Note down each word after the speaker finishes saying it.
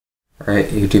Alright,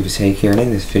 YouTube is Hank here, and in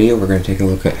this video we're going to take a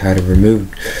look at how to remove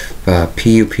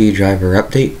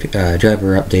PUP.DriverUpdate.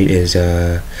 DriverUpdate is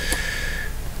a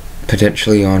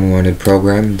potentially unwanted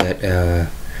program that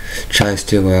tries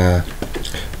to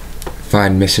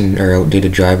find missing or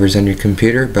outdated drivers on your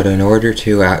computer, but in order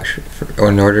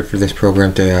for this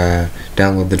program to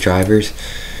download the drivers,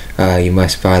 you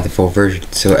must buy the full version.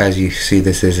 So as you see,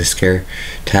 this is a scare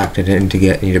tactic to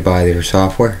get you to buy their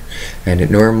software, and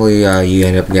normally you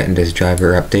end up getting this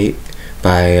driver update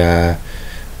by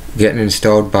getting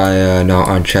installed by not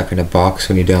unchecking a box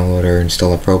when you download or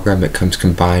install a program. It comes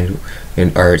combined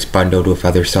or it's bundled with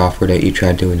other software that you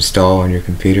tried to install on your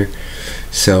computer.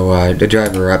 So the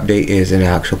driver update is an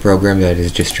actual program that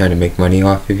is just trying to make money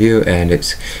off of you, and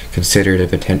it's considered a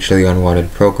potentially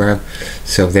unwanted program.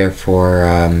 So therefore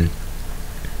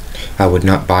I would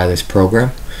not buy this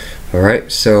program.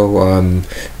 Alright, so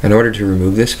in order to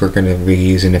remove this, we're going to be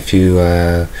using a few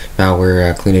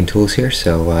malware cleaning tools here.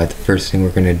 So the first thing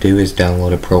we're going to do is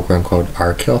download a program called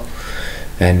rkill.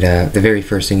 And the very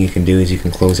first thing you can do is you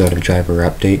can close out a driver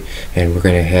update, and we're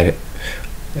going to head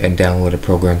and download a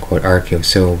program called rkill.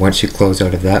 So once you close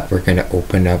out of that, we're going to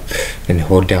open up and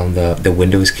hold down the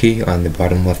Windows key on the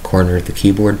bottom left corner of the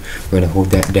keyboard. We're going to hold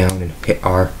that down and hit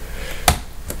R.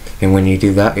 And when you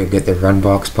do that, you'll get the run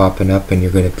box popping up, and you're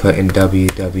going to put in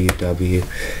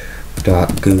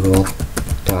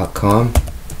www.google.com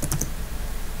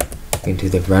into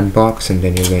the run box, and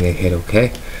then you're going to hit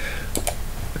OK.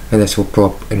 And this will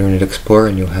pull up Internet Explorer,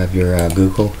 and you'll have your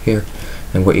Google here.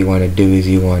 And what you want to do is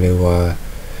you want to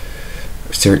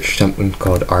search something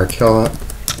called rkill up,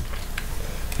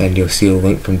 and you'll see a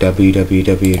link from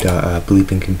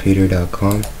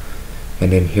www.bleepingcomputer.com,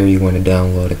 and then here you want to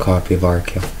download a copy of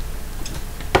rkill.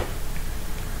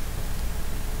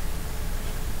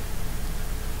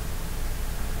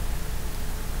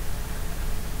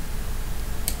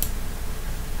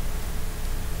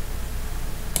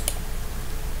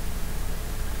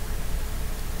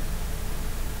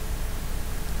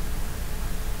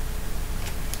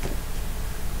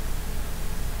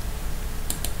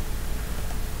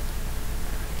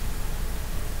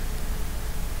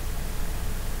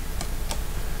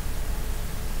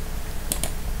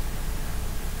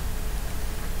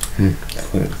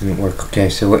 It didn't work. Okay,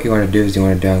 so what you want to do is you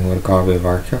want to download a copy of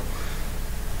rkill.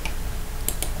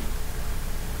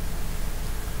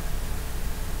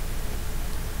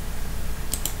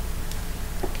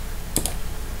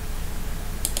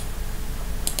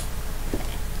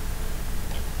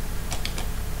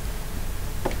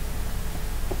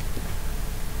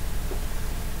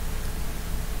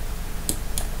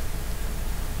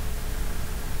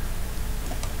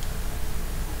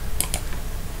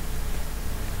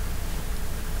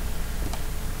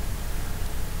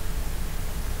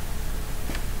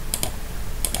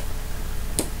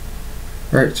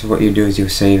 Alright, so what you do is you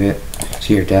save it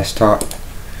to your desktop,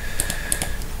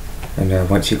 and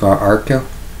once you got rkill,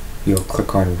 you'll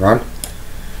click on run,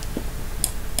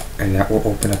 and that will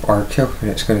open up rkill, and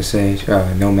it's going to say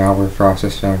no malware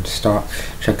process found to stop,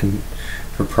 checking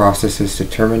for processes to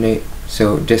terminate.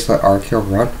 So just let rkill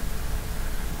run.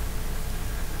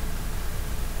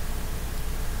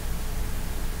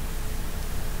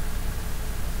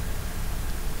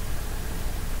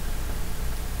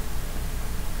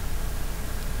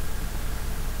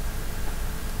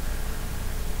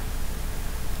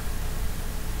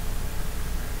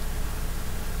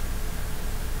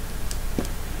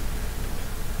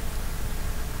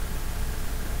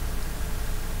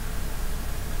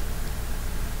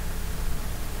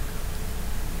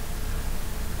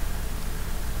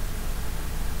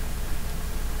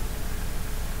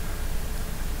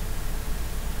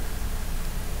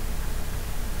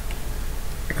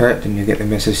 Alright, then you get the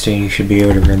message saying you should be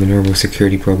able to run the normal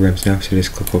security programs now, so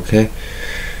just click OK.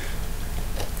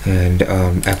 And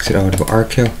exit out of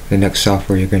rkill. The next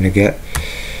software you're going to get,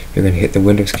 you're going to hit the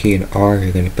Windows key and R,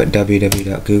 you're going to put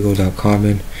www.google.com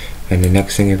in, and the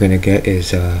next thing you're going to get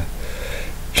is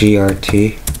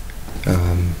GRT,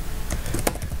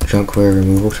 junkware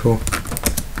removal tool.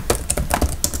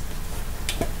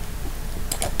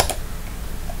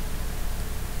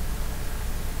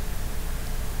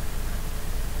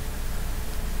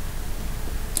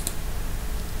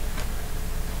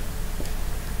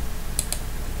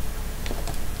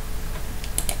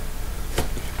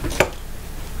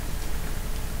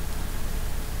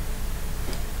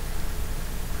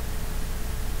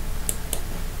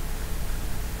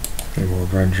 And we'll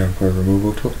run junkware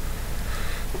removal tool.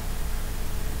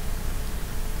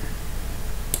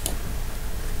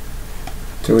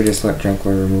 So we just let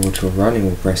junkware removal tool run, and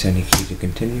we'll press any key to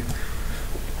continue.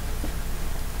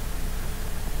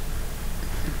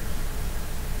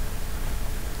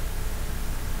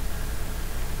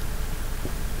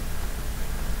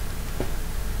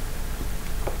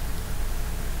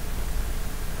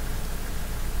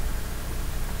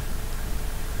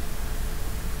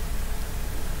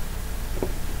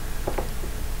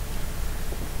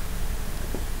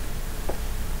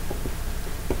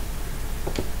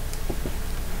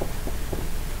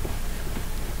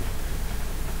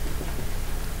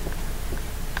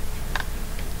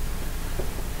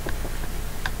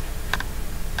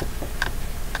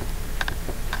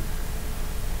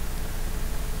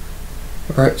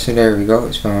 Alright, so there we go.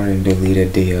 It's found and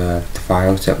deleted the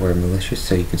files that were malicious,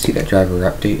 so you can see that driver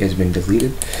update has been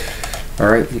deleted.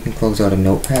 Alright, you can close out a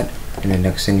notepad, and the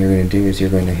next thing you're going to do is you're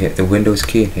going to hit the Windows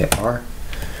key and hit R,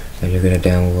 and you're going to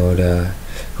download,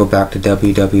 go back to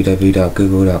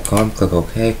www.google.com, click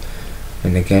OK,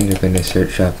 and again you're going to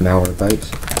search up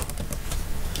Malware.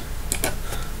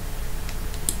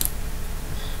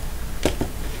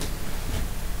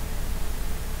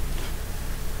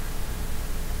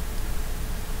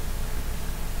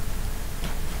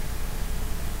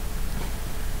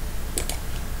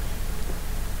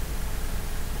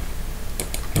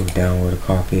 You'll download a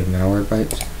copy of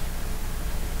Malware.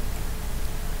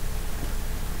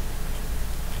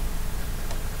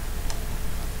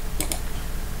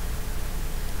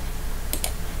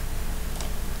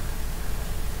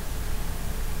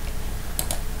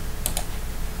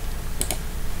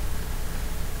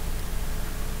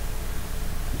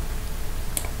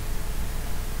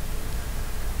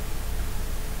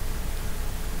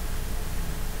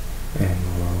 And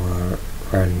we'll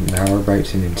run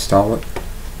Malware and install it.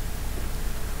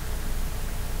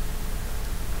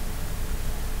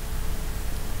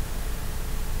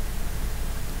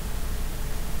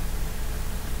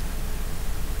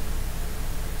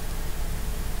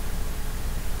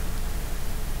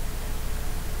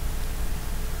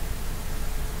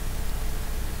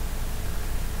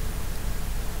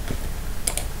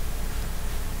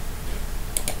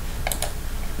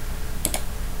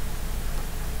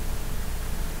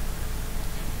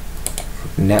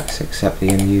 Next, accept the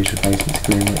end user license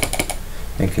agreement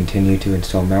and continue to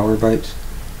install Malware.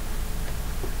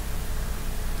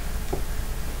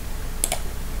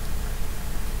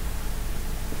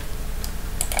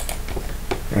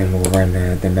 And we'll run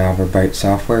the Malware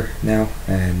software now,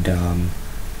 and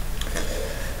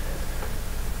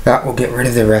that will get rid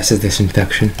of the rest of this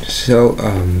infection. So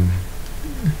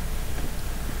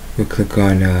we'll click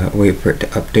on wait for it to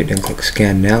update and click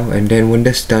scan now, and then when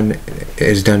this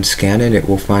is done scanning, it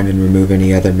will find and remove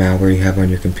any other malware you have on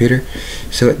your computer.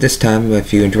 So at this time,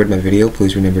 if you enjoyed my video,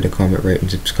 please remember to comment, rate,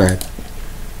 and subscribe.